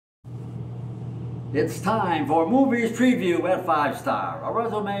It's time for Movies Preview at 5 Star, a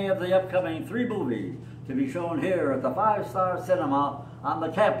resume of the upcoming 3 movies to be shown here at the 5 Star Cinema on the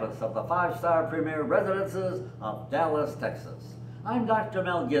campus of the 5 Star Premier Residences of Dallas, Texas. I'm Dr.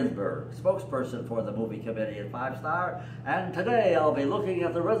 Mel Ginsberg, spokesperson for the movie committee at 5 Star, and today I'll be looking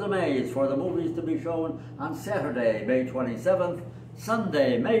at the resumes for the movies to be shown on Saturday, May 27th,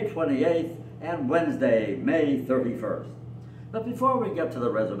 Sunday, May 28th, and Wednesday, May 31st. But before we get to the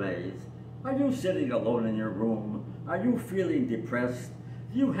resumes, are you sitting alone in your room? Are you feeling depressed?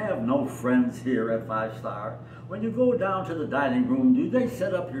 Do you have no friends here at 5 Star? When you go down to the dining room, do they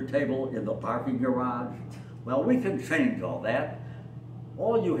set up your table in the parking garage? Well, we can change all that.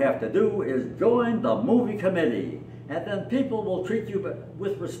 All you have to do is join the movie committee, and then people will treat you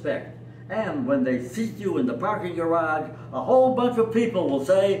with respect. And when they seat you in the parking garage, a whole bunch of people will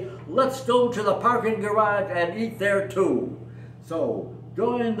say, "Let's go to the parking garage and eat there too." So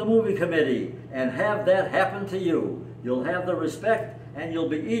join the movie committee and have that happen to you. You'll have the respect and you'll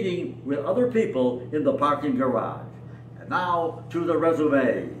be eating with other people in the parking garage. And now to the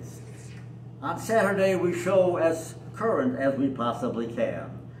resumes. On Saturday we show as current as we possibly can.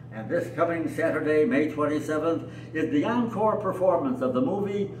 And this coming Saturday, May 27th, is the encore performance of the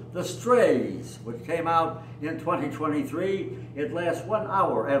movie The Strays, which came out in 2023. It lasts 1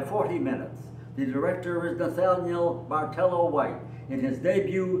 hour and 40 minutes. The director is Nathaniel Martello White in his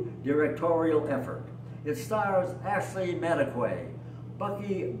debut directorial effort. It stars Ashley Madekwe,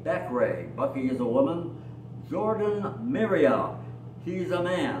 Bucky Bakray, Bucky is a woman, Jordan Miria, he's a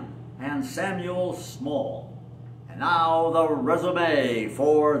man, and Samuel Small. And now the resume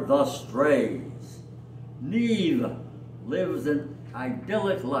for The Strays. Neve lives an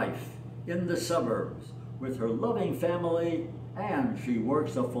idyllic life in the suburbs with her loving family, and she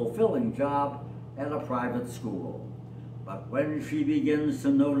works a fulfilling job at a private school. But when she begins to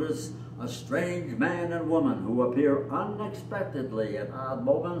notice a strange man and woman who appear unexpectedly at odd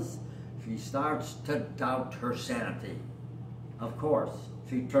moments, she starts to doubt her sanity. Of course,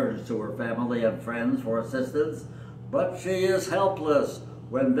 she turns to her family and friends for assistance, but she is helpless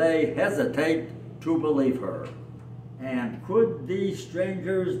when they hesitate to believe her. And could these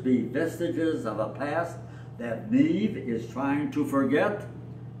strangers be vestiges of a past that Neve is trying to forget?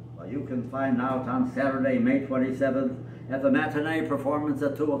 Well, you can find out on Saturday, May 27th at the matinee performance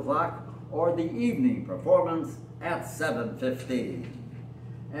at 2 o'clock or the evening performance at 7:15.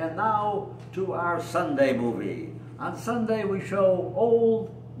 And now to our Sunday movie. On Sunday we show Old,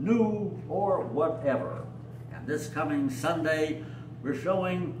 New, or Whatever. And this coming Sunday we're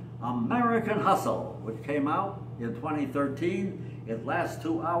showing American Hustle, which came out in 2013. It lasts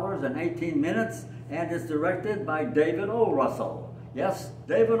 2 hours and 18 minutes and is directed by David O. Russell. Yes,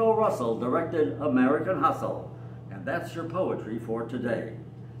 David O. Russell directed American Hustle. And that's your poetry for today.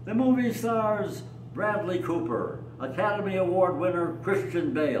 The movie stars Bradley Cooper, Academy Award winner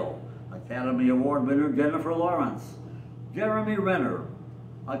Christian Bale, Academy Award winner Jennifer Lawrence, Jeremy Renner,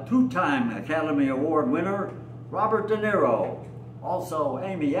 a 2-time Academy Award winner Robert De Niro, also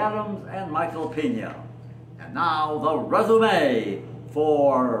Amy Adams and Michael Pena. And now the resume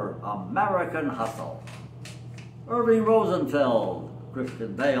for American Hustle. Irving Rosenfeld,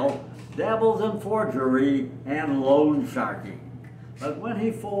 Christian Bale, dabbles in forgery and loan sharking. But when he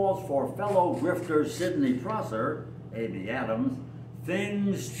falls for fellow grifter Sidney Prosser, Amy Adams,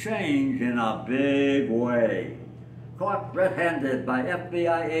 things change in a big way. Caught red-handed by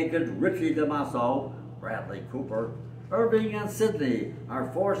FBI agent Richie DeMasso, Bradley Cooper, Irving and Sidney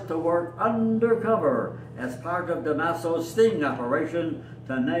are forced to work undercover as part of DeMasso's sting operation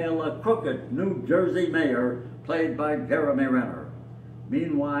to nail a crooked New Jersey mayor played by Jeremy Renner.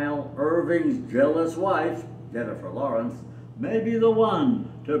 Meanwhile, Irving's jealous wife, Jennifer Lawrence, may be the one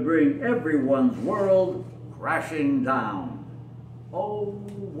to bring everyone's world crashing down. Oh,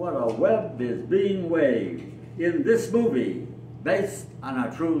 what a web is being waved in this movie based on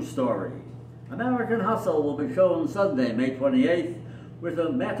a true story. American Hustle will be shown Sunday, May 28th, with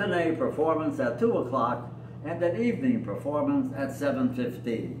a matinee performance at 2 o'clock and an evening performance at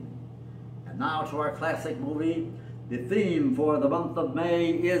 7:15. And now to our classic movie. The theme for the month of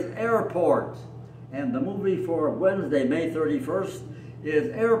May is Airport, and the movie for Wednesday, May 31st, is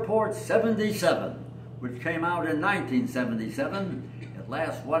Airport 77, which came out in 1977. It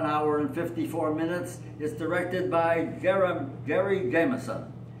lasts 1 hour and 54 minutes. It's directed by Jerry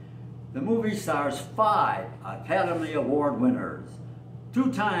Jameson. The movie stars 5 Academy Award winners.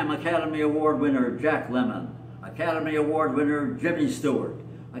 2-time Academy Award winner Jack Lemmon, Academy Award winner Jimmy Stewart,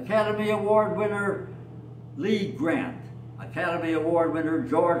 Academy Award winner Lee Grant, Academy Award winner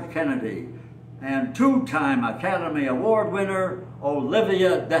George Kennedy, and 2-time Academy Award winner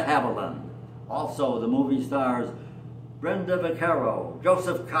Olivia de Havilland. Also, the movie stars Brenda Vaccaro,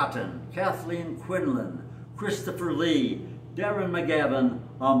 Joseph Cotton, Kathleen Quinlan, Christopher Lee, Darren McGavin,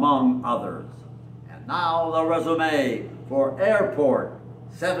 among others. And now the resume for Airport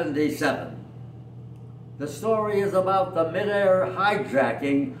 77. The story is about the mid-air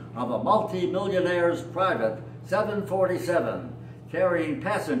hijacking of a multi-millionaire's private 747, carrying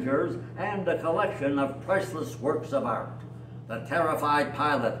passengers and a collection of priceless works of art. The terrified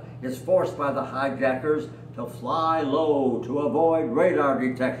pilot is forced by the hijackers to fly low to avoid radar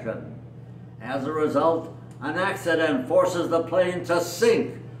detection. As a result, an accident forces the plane to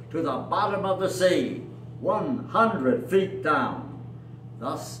sink to the bottom of the sea, 100 feet down.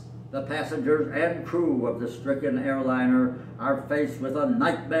 Thus, the passengers and crew of the stricken airliner are faced with a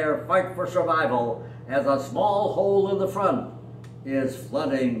nightmare fight for survival as a small hole in the front is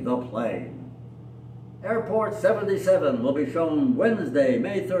flooding the plane. Airport 77 will be shown Wednesday,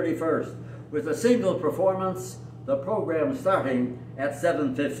 May 31st, with a single performance, the program starting at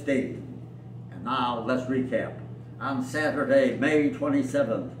 7:15. And now let's recap. On Saturday, May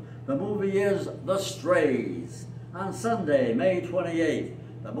 27th, the movie is The Strays. On Sunday, May 28th,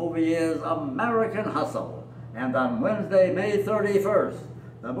 the movie is American Hustle. And on Wednesday, May 31st,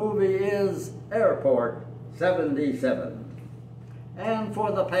 the movie is Airport 77. And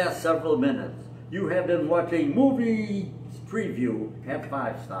for the past several minutes, you have been watching Movies Preview at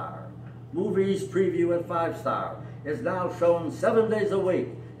 5 Star. Movies Preview at 5 Star is now shown 7 days a week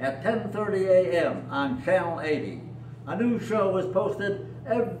at 10:30 a.m. on Channel 80. A new show is posted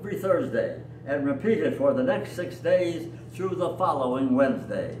every Thursday and repeated for the next 6 days through the following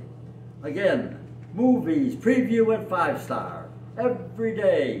Wednesday. Again, Movies Preview at 5 Star, every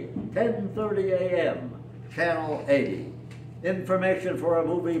day, 10:30 a.m., Channel 80. Information for a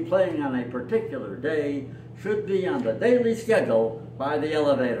movie playing on a particular day should be on the daily schedule by the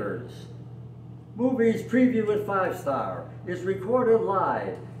elevators. Movies Preview at 5 Star is recorded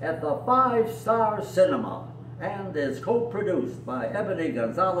live at the 5 Star Cinema and is co-produced by Ebony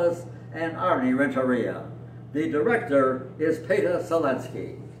Gonzalez and Arnie Renteria. The director is Peter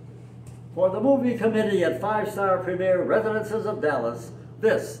Selensky. For the movie committee at 5 Star Premier Residences of Dallas,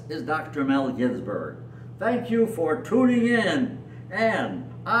 this is Dr. Mel Ginsberg. Thank you for tuning in,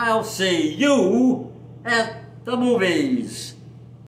 and I'll see you at the movies.